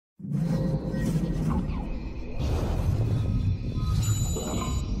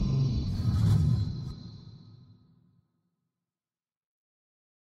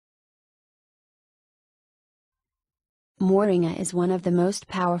Moringa is one of the most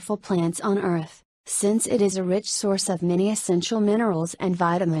powerful plants on earth, since it is a rich source of many essential minerals and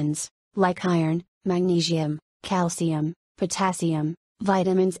vitamins, like iron, magnesium, calcium, potassium,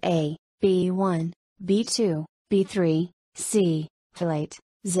 vitamins A, B1, B2, B3, C, folate,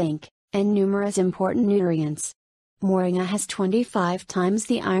 zinc, and numerous important nutrients. Moringa has 25 times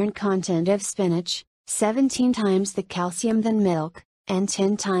the iron content of spinach, 17 times the calcium than milk, and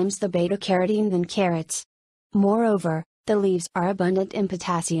 10 times the beta-carotene than carrots. Moreover, the leaves are abundant in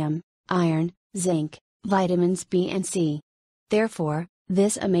potassium, iron, zinc, vitamins B and C. Therefore,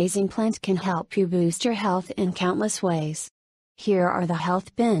 this amazing plant can help you boost your health in countless ways. Here are the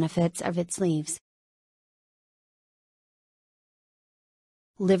health benefits of its leaves.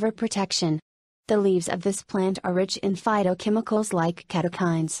 Liver protection. The leaves of this plant are rich in phytochemicals like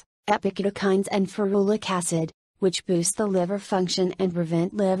catechins, epicatechins and ferulic acid, which boost the liver function and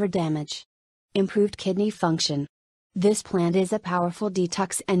prevent liver damage. Improved kidney function. This plant is a powerful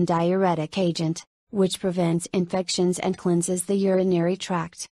detox and diuretic agent, which prevents infections and cleanses the urinary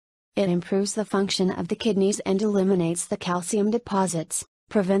tract. It improves the function of the kidneys and eliminates the calcium deposits,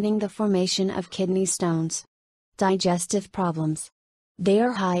 preventing the formation of kidney stones. Digestive problems. They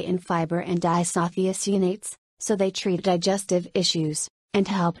are high in fiber and isothiocyanates, so they treat digestive issues, and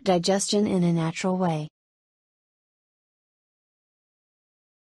help digestion in a natural way.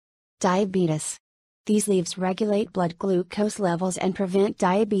 Diabetes. These leaves regulate blood glucose levels and prevent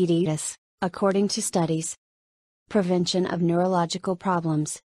diabetes, according to studies. Prevention of neurological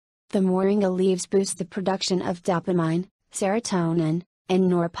problems. The moringa leaves boost the production of dopamine, serotonin,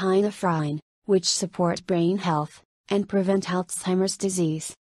 and norepinephrine, which support brain health, and prevent Alzheimer's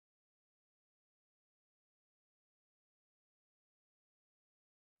disease.